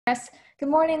Yes. Good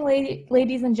morning,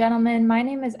 ladies and gentlemen. My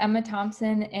name is Emma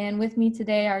Thompson, and with me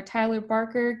today are Tyler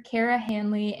Barker, Kara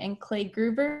Hanley, and Clay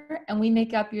Gruber, and we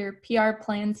make up your PR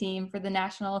plan team for the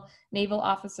National Naval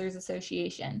Officers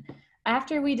Association.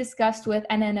 After we discussed with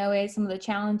NNOA some of the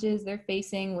challenges they're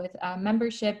facing with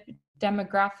membership,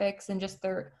 demographics, and just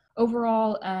their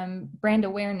overall brand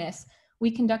awareness,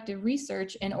 we conducted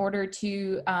research in order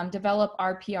to develop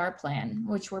our PR plan,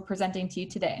 which we're presenting to you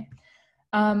today.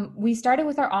 We started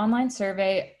with our online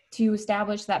survey to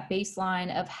establish that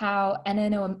baseline of how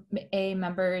NNOA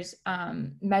members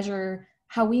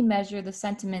how we measure the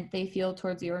sentiment they feel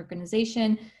towards the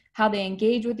organization, how they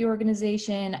engage with the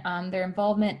organization, their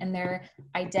involvement, and their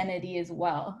identity as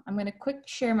well. I'm going to quick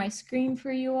share my screen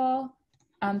for you all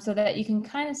so that you can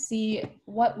kind of see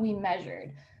what we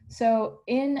measured. So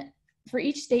for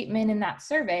each statement in that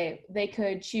survey, they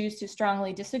could choose to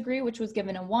strongly disagree, which was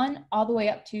given a 1, all the way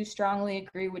up to strongly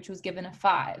agree, which was given a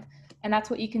 5. And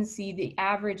that's what you can see the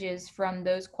averages from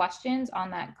those questions on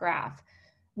that graph.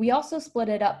 We also split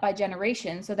it up by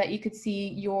generation so that you could see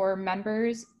your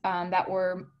members that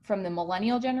were from the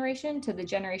millennial generation to the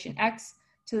Generation X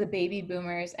to the baby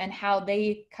boomers, and how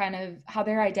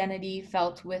their identity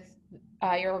felt with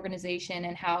your organization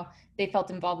and how they felt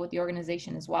involved with the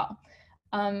organization as well.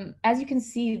 As you can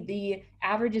see, the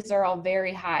averages are all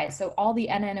very high. So all the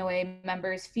NNOA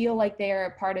members feel like they are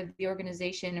a part of the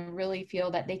organization and really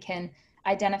feel that they can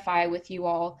identify with you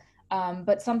all.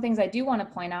 But some things I do want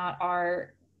to point out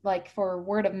are, like, for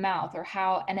word of mouth or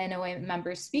how NNOA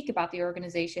members speak about the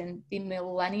organization, the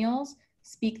millennials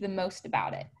speak the most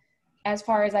about it. As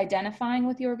far as identifying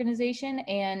with the organization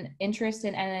and interest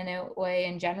in NNOA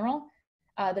in general,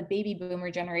 the baby boomer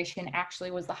generation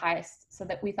actually was the highest, so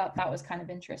that we thought that was kind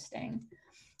of interesting.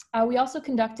 We also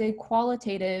conducted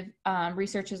qualitative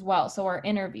research as well, so our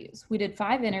interviews. We did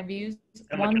 5 interviews,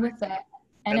 1 with the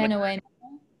NNOA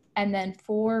and then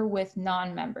 4 with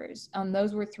non-members.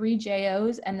 Those were 3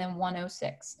 JOs and then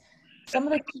 106. Some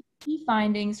of the key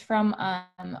findings from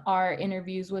our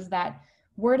interviews was that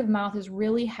word of mouth is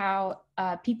really how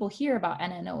people hear about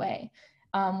NNOA.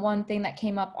 One thing that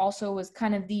came up also was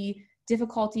kind of the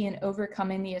difficulty in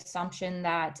overcoming the assumption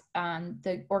that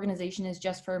the organization is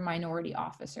just for minority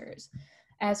officers.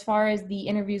 As far as the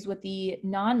interviews with the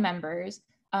non-members,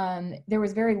 there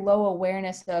was very low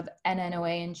awareness of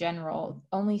NNOA in general.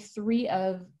 Only 3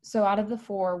 out of the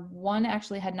 4, 1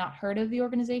 actually had not heard of the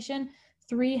organization.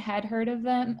 3 had heard of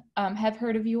them, have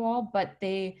heard of you all, but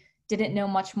they didn't know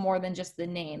much more than just the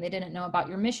name. They didn't know about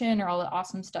your mission or all the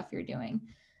awesome stuff you're doing.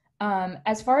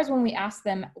 As far as when we asked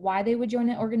them why they would join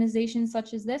an organization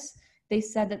such as this, they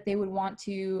said that they would want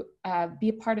to be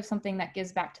a part of something that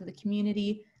gives back to the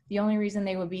community. The only reason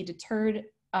they would be deterred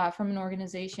from an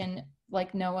organization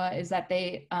like NNOA is that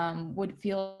they would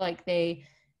feel like they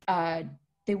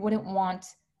wouldn't want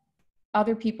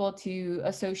other people to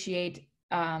associate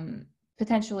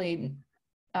potentially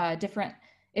different,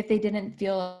 if they didn't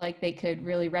feel like they could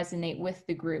really resonate with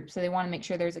the group. So they want to make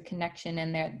sure there's a connection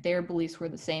and their beliefs were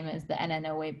the same as the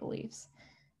NNOA beliefs.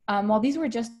 While these were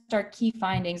just our key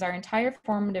findings, our entire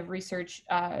formative research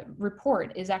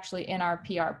report is actually in our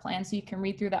PR plan. So you can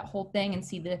read through that whole thing and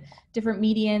see the different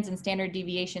medians and standard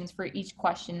deviations for each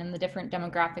question and the different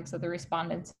demographics of the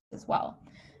respondents as well.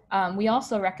 We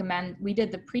also recommend, we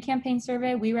did the pre-campaign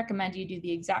survey. We recommend you do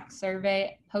the exact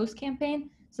survey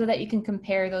post-campaign, so that you can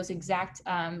compare those exact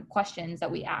questions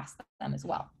that we asked them as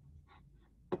well.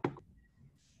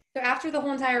 So after the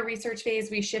whole entire research phase,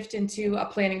 we shift into a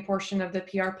planning portion of the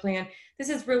PR plan. This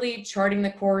is really charting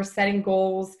the course, setting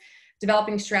goals,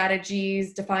 developing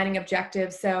strategies, defining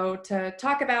objectives. So to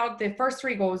talk about the first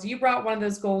 3 goals, you brought one of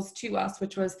those goals to us,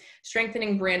 which was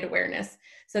strengthening brand awareness.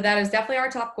 So that is definitely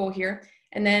our top goal here.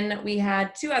 And then we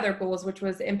had 2 other goals, which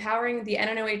was empowering the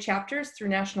NNOA chapters through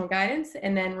national guidance,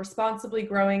 and then responsibly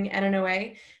growing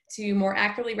NNOA to more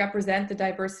accurately represent the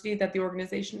diversity that the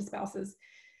organization espouses.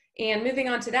 And moving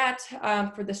on to that,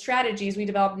 for the strategies, we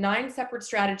developed 9 separate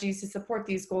strategies to support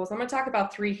these goals. I'm going to talk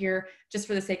about 3 here just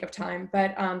for the sake of time,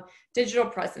 but digital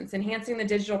presence, enhancing the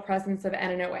digital presence of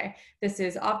NNOA. This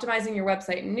is optimizing your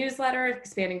website and newsletter,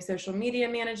 expanding social media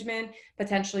management,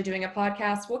 potentially doing a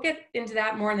podcast. We'll get into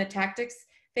that more in the tactics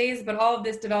phase, but all of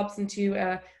this develops into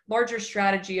a larger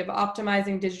strategy of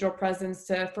optimizing digital presence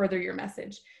to further your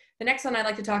message. The next one I'd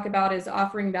like to talk about is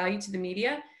offering value to the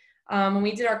media. When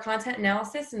we did our content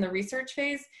analysis in the research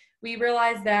phase, we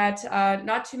realized that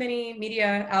not too many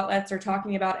media outlets are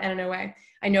talking about NNOA.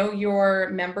 I know your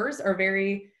members are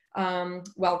very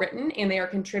well written and they are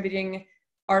contributing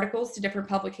articles to different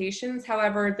publications.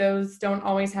 However, those don't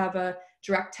always have a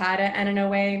direct tie to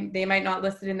NNOA. They might not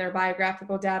list it in their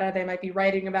biographical data. They might be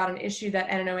writing about an issue that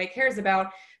NNOA cares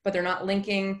about, but they're not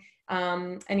linking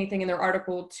anything in their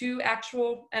article to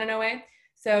actual NNOA.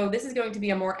 So this is going to be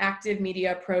a more active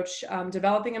media approach,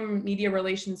 developing a media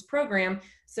relations program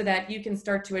so that you can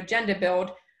start to agenda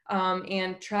build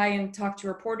and try and talk to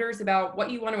reporters about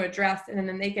what you want to address, and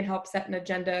then they can help set an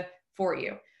agenda for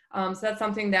you. So that's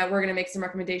something that we're going to make some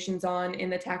recommendations on in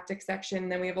the tactics section.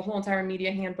 Then we have a whole entire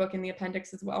media handbook in the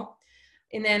appendix as well.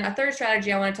 And then a third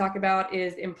strategy I want to talk about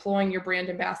is employing your brand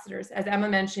ambassadors. As Emma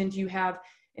mentioned, you have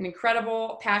an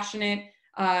incredible, passionate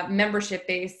membership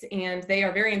base, and they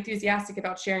are very enthusiastic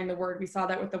about sharing the word. We saw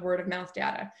that with the word of mouth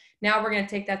data. Now we're going to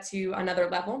take that to another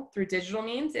level through digital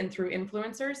means and through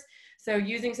influencers. So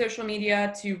using social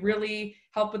media to really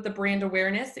help with the brand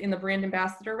awareness in the brand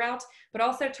ambassador route, but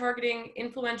also targeting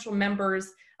influential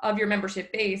members of your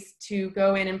membership base to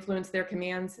go and influence their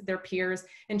commands, their peers,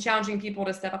 and challenging people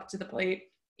to step up to the plate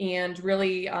and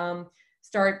really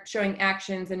start showing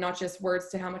actions and not just words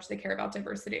to how much they care about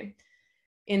diversity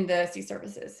in the C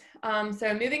services.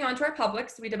 So moving on to our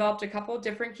publics, we developed a couple of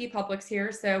different key publics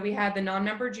here. So we had the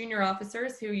non-member junior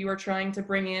officers who you are trying to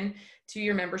bring in to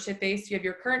your membership base. You have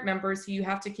your current members who you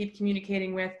have to keep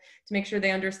communicating with to make sure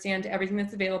they understand everything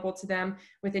that's available to them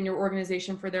within your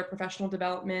organization for their professional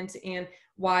development and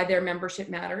why their membership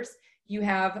matters. You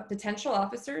have potential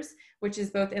officers, which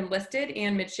is both enlisted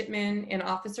and midshipmen and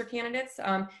officer candidates.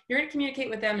 You're going to communicate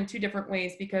with them in two different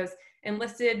ways, because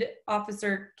enlisted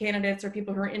officer candidates or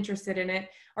people who are interested in it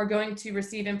are going to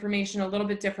receive information a little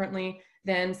bit differently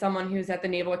than someone who's at the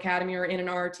Naval Academy or in an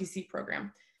ROTC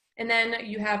program. And then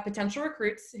you have potential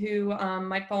recruits who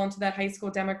might fall into that high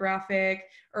school demographic,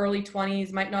 early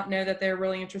 20s, might not know that they're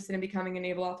really interested in becoming a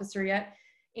naval officer yet.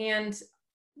 And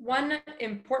one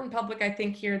important public, I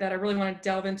think, here that I really want to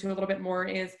delve into a little bit more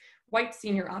is white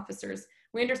senior officers.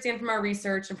 We understand from our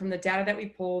research and from the data that we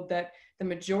pulled that the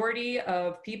majority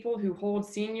of people who hold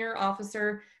senior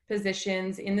officer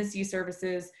positions in the sea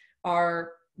services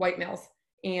are white males.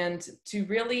 And to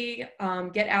really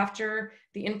get after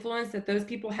the influence that those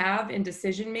people have in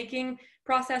decision-making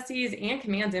processes and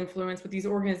command influence with these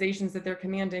organizations that they're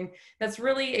commanding, that's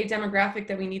really a demographic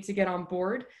that we need to get on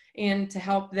board and to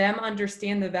help them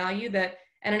understand the value that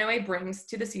NNOA brings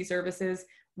to the sea services,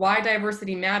 why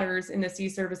diversity matters in the sea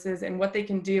services, and what they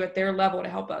can do at their level to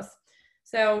help us.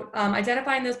 So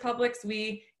identifying those publics,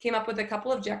 we came up with a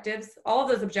couple objectives. All of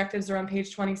those objectives are on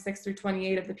page 26 through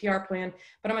 28 of the PR plan,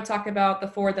 but I'm going to talk about the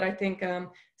four that I think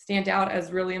stand out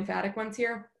as really emphatic ones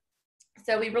here.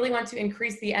 So we really want to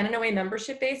increase the NNOA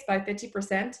membership base by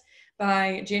 50%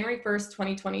 by January 1st,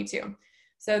 2022.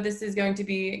 So this is going to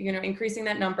be, increasing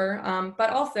that number.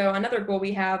 But also another goal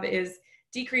we have is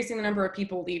decreasing the number of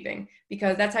people leaving,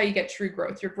 because that's how you get true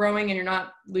growth. You're growing and you're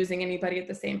not losing anybody at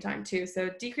the same time too. So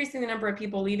decreasing the number of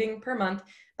people leaving per month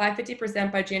by 50%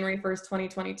 by January 1st,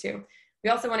 2022. We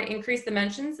also want to increase the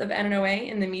mentions of NNOA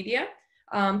in the media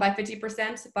by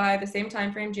 50% by the same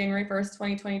time frame, January 1st,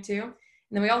 2022. And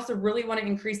then we also really want to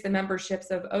increase the memberships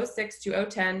of 06 to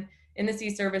 010 in the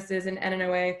sea services and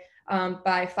NNOA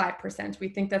by 5%. We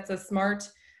think that's a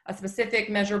specific,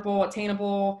 measurable,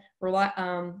 attainable,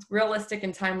 realistic,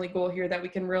 and timely goal here that we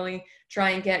can really try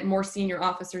and get more senior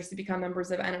officers to become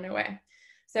members of NNOA.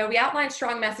 So we outlined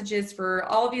strong messages for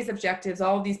all of these objectives,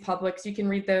 all of these publics. You can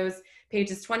read those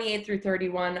pages 28 through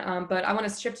 31, but I want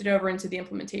to shift it over into the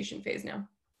implementation phase now.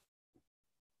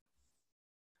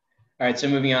 All right, so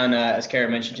moving on, as Kara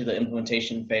mentioned, to the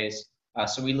implementation phase.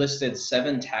 So we listed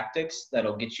 7 tactics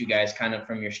that'll get you guys kind of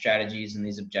from your strategies and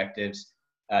these objectives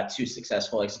to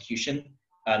successful execution.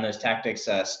 And those tactics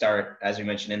start, as we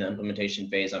mentioned, in the implementation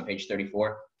phase on page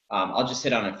 34. I'll just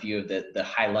hit on a few of the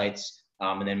highlights,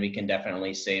 and then we can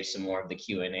definitely save some more of the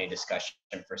Q&A discussion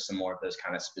for some more of those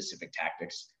kind of specific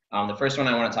tactics. The first one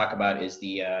I want to talk about is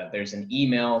there's an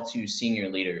email to senior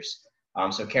leaders.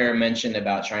 So Kara mentioned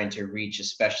about trying to reach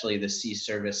especially the sea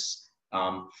service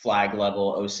flag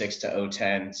level 06 to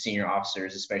 010 senior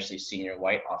officers, especially senior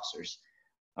white officers.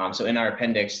 So in our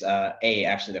appendix A,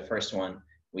 actually the first one,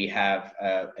 we have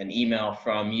an email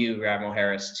from you, Admiral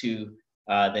Harris, to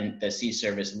the sea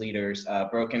service leaders,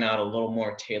 broken out a little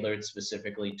more tailored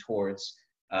specifically towards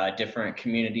different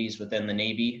communities within the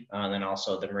Navy, and then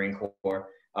also the Marine Corps.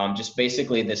 Just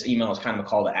basically this email is kind of a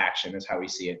call to action is how we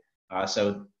see it.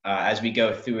 So as we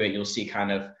go through it, you'll see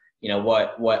kind of,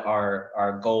 what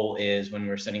our goal is when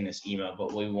we're sending this email.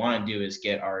 But what we want to do is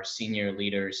get our senior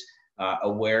leaders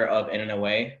aware of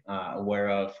NNOA, aware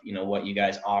of, what you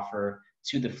guys offer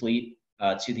to the fleet,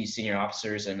 to these senior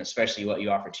officers, and especially what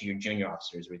you offer to your junior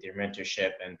officers with your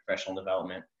mentorship and professional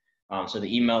development. So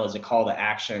the email is a call to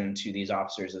action to these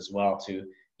officers as well to,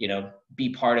 be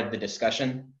part of the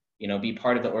discussion, be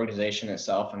part of the organization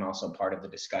itself and also part of the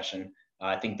discussion.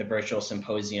 I think the virtual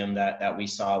symposium that we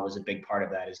saw was a big part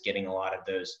of that, is getting a lot of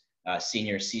those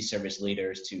senior sea service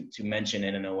leaders to mention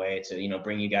NNOA, to,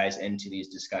 bring you guys into these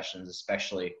discussions,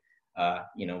 especially,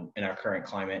 in our current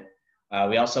climate.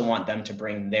 We also want them to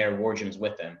bring their wardrooms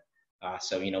with them.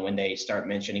 So, when they start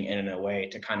mentioning NNOA,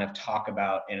 to kind of talk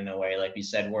about NNOA, like you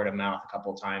said, word of mouth a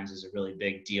couple of times is a really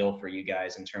big deal for you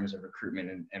guys in terms of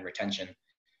recruitment and retention.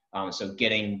 So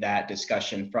getting that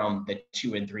discussion from the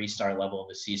 2 and 3 star level of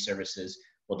the sea services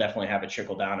will definitely have a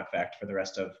trickle down effect for the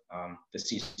rest of the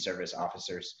sea service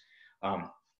officers.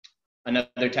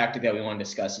 Another tactic that we want to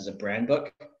discuss is a brand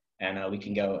book. And we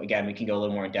can go a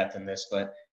little more in depth in this,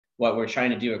 but what we're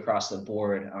trying to do across the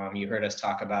board, you heard us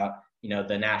talk about,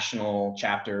 the national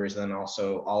chapters and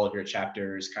also all of your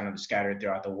chapters kind of scattered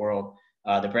throughout the world.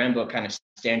 The brand book kind of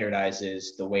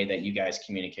standardizes the way that you guys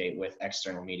communicate with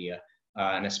external media.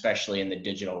 And especially in the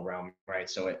digital realm, right?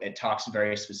 So it talks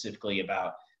very specifically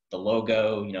about the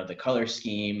logo, the color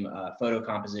scheme, photo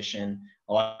composition,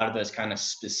 a lot of those kind of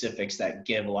specifics that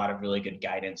give a lot of really good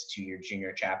guidance to your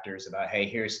junior chapters about, hey,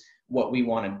 here's what we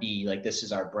want to be, like this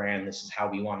is our brand, this is how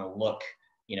we want to look,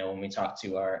 when we talk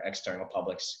to our external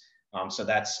publics. So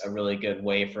that's a really good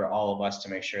way for all of us to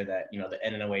make sure that, the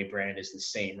NNOA brand is the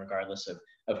same regardless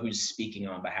of who's speaking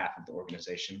on behalf of the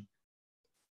organization.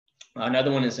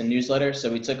 Another one is a newsletter. So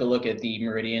we took a look at the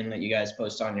Meridian that you guys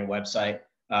post on your website.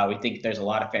 We think there's a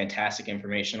lot of fantastic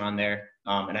information on there.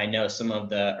 And I know some of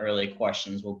the early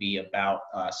questions will be about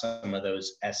some of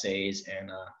those essays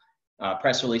and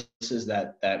press releases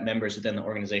that members within the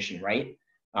organization write.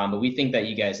 But we think that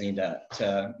you guys need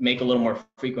to make a little more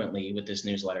frequently with this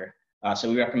newsletter. So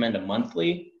we recommend a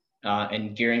monthly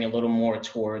and gearing a little more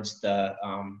towards the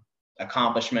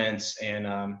accomplishments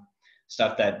and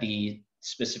stuff that the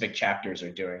specific chapters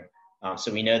are doing.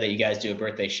 So we know that you guys do a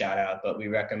birthday shout out, but we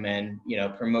recommend,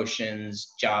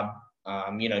 promotions,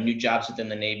 new jobs within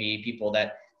the Navy, people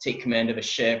that take command of a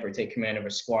ship or take command of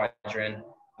a squadron,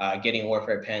 getting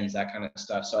warfare pens, that kind of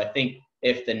stuff. So I think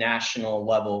if the national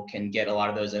level can get a lot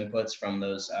of those inputs from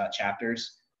those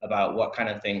chapters about what kind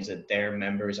of things that their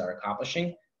members are accomplishing,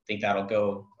 I think that'll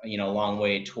go, a long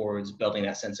way towards building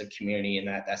that sense of community and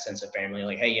that sense of family.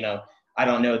 Like, hey, I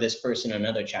don't know this person in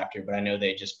another chapter, but I know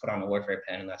they just put on a warfare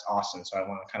pen and that's awesome. So I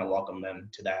want to kind of welcome them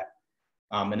to that.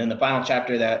 And then the final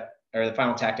tactic that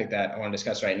I want to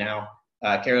discuss right now,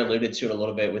 Kara alluded to it a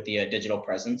little bit with the digital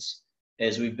presence,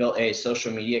 is we've built a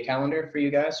social media calendar for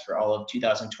you guys for all of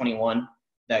 2021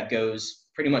 that goes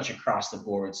pretty much across the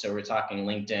board. So we're talking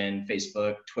LinkedIn,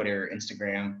 Facebook, Twitter,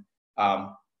 Instagram.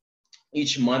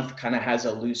 Each month kind of has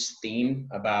a loose theme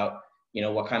about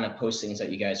what kind of postings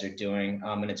that you guys are doing.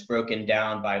 And it's broken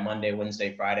down by Monday,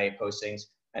 Wednesday, Friday postings.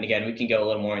 And again, we can go a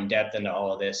little more in depth into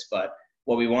all of this, but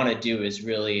what we want to do is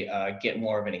really get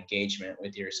more of an engagement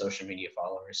with your social media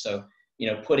followers. So,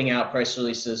 putting out press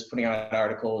releases, putting out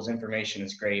articles, information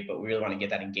is great, but we really want to get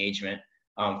that engagement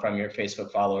from your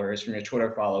Facebook followers, from your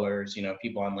Twitter followers,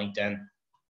 people on LinkedIn.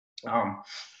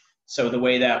 So the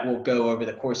way that will go over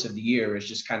the course of the year is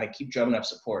just kind of keep drumming up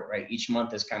support, right? Each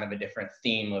month is kind of a different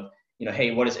theme of,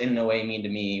 hey, what does NNOA mean to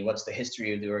me? What's the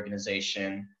history of the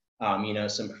organization?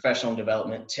 Some professional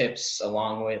development tips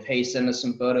along with, hey, send us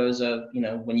some photos of,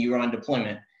 when you were on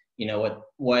deployment, how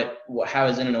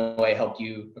has NNOA helped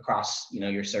you across,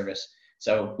 your service?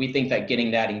 So we think that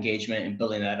getting that engagement and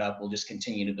building that up will just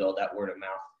continue to build that word of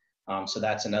mouth. So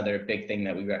that's another big thing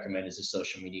that we recommend is a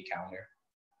social media calendar.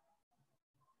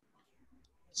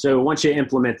 So once you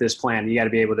implement this plan, you got to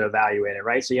be able to evaluate it,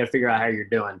 right? So you got to figure out how you're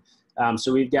doing.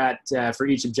 So we've got, for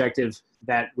each objective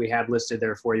that we have listed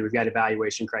there for you, we've got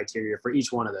evaluation criteria for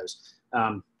each one of those.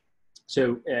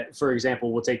 For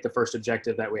example, we'll take the first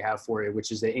objective that we have for you,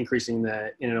 which is the increasing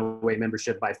the NNOA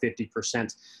membership by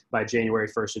 50% by January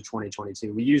 1st of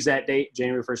 2022. We use that date,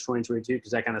 January 1st, 2022,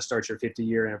 because that kind of starts your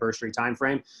 50-year anniversary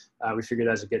timeframe. We figured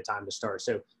that's a good time to start.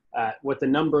 So what the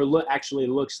number actually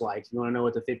looks like, you want to know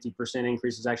what the 50%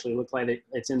 increases actually look like,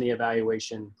 it's in the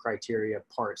evaluation criteria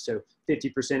part. So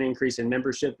 50% increase in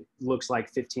membership looks like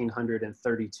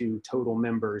 1,532 total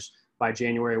members by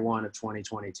January 1 of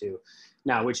 2022.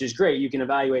 Now, which is great. You can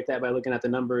evaluate that by looking at the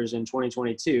numbers in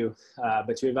 2022,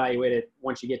 but to evaluate it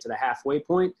once you get to the halfway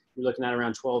point, you're looking at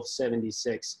around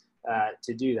 1,276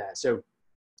 to do that. So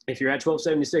If you're at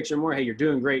 1276 or more, hey, you're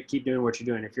doing great. Keep doing what you're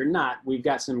doing. If you're not, we've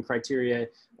got some criteria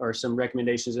or some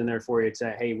recommendations in there for you to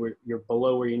say, hey, you're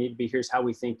below where you need to be. Here's how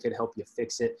we think could help you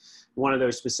fix it. One of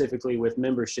those specifically with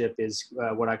membership is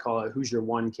what I call a Who's Your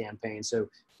One campaign. So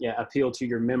yeah, appeal to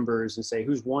your members and say,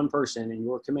 who's one person in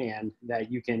your command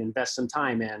that you can invest some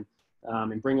time in,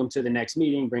 and bring them to the next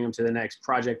meeting, bring them to the next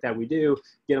project that we do,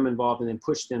 get them involved, and then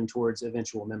push them towards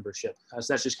eventual membership.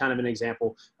 So that's just kind of an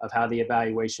example of how the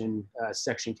evaluation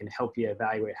section can help you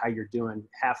evaluate how you're doing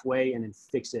halfway and then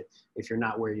fix it if you're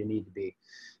not where you need to be.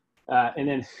 And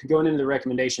then going into the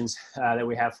recommendations that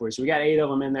we have for you. So we got 8 of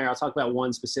them in there. I'll talk about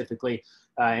one specifically,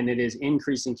 and it is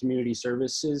increasing community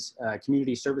services,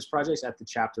 community service projects at the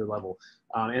chapter level.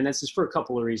 And this is for a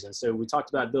couple of reasons. So we talked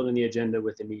about building the agenda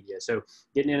with the media. So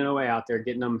getting NNOA out there,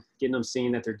 getting them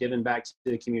seen that they're giving back to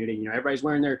the community. You know, everybody's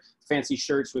wearing their fancy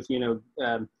shirts with, you know,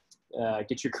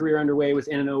 get your career underway with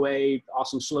NNOA,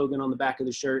 awesome slogan on the back of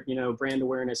the shirt, you know, brand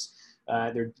awareness.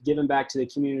 They're giving back to the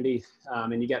community,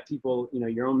 and you got people, you know,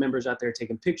 your own members out there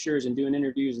taking pictures and doing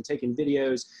interviews and taking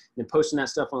videos and posting that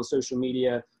stuff on social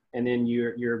media. And then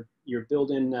you're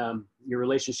building your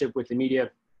relationship with the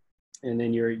media, and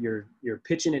then you're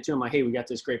pitching it to them like, hey, we got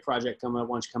this great project coming up.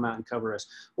 Why don't you come out and cover us?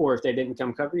 Or if they didn't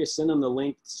come cover you, send them the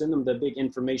link, send them the big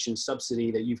information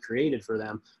subsidy that you've created for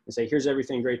them, and say, here's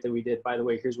everything great that we did. By the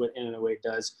way, here's what NNOA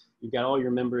does. You've got all your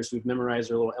members who've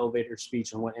memorized their little elevator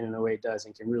speech on what NNOA does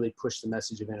and can really push the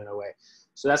message of NNOA.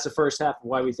 So that's the first half of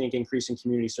why we think increasing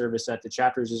community service at the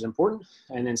chapters is important.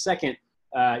 And then second,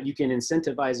 you can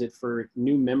incentivize it for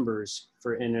new members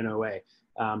for NNOA.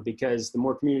 Because the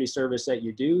more community service that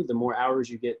you do, the more hours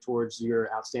you get towards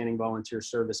your outstanding volunteer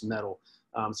service medal.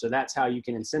 So that's how you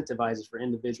can incentivize it for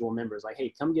individual members. Like,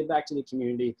 hey, come give back to the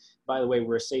community. By the way,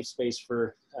 we're a safe space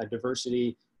for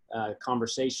diversity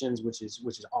conversations, which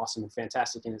is awesome and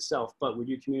fantastic in itself. But we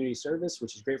do community service,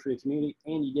 which is great for the community,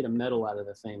 and you get a medal out of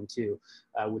the thing too,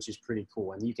 which is pretty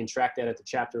cool. And you can track that at the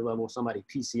chapter level. Somebody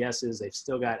PCSs, they've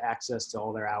still got access to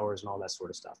all their hours and all that sort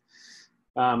of stuff.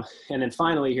 And then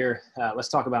finally here, let's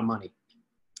talk about money.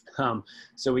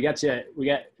 So we got to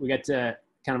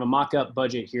kind of a mock-up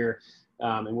budget here,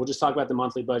 and we'll just talk about the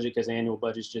monthly budget because the annual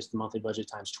budget is just the monthly budget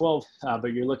times 12.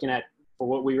 But you're looking at, for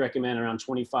what we recommend, around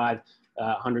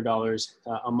 $2,500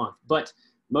 a month. But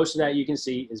most of that, you can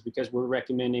see, is because we're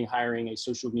recommending hiring a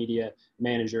social media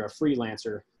manager, a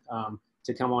freelancer,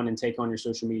 to come on and take on your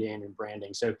social media and your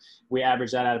branding. So we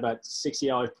average that at about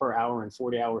 $60 per hour and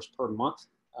 40 hours per month.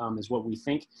 Is what we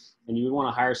think. And you would want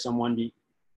to hire someone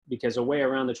because a way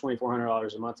around the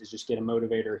 $2,400 a month is just get a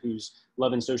motivator who's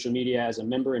loving social media as a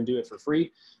member and do it for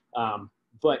free.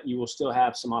 But you will still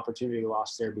have some opportunity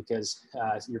lost there because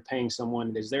you're paying someone,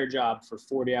 it is their job for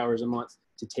 40 hours a month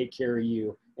to take care of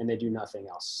you, and they do nothing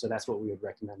else. So that's what we would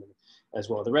recommend as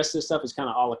well. The rest of the stuff is kind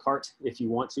of a la carte. If you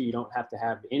want to, you don't have to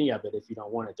have any of it if you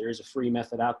don't want it. There is a free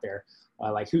method out there.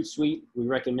 Like Hootsuite, we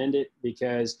recommend it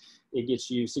because it gets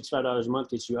you $65 a month,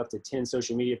 gets you up to 10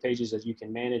 social media pages that you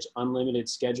can manage, unlimited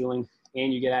scheduling,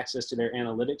 and you get access to their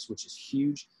analytics, which is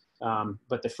huge.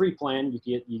 But the free plan,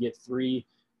 you get 3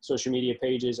 social media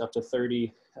pages, up to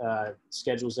 30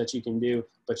 schedules that you can do,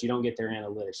 but you don't get their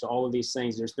analytics. So all of these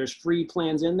things, there's free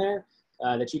plans in there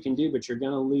that you can do, but you're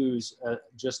going to lose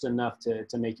just enough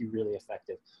to make you really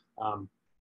effective.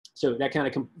 So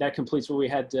that completes what we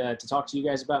had to talk to you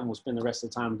guys about, and we'll spend the rest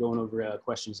of the time going over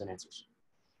questions and answers.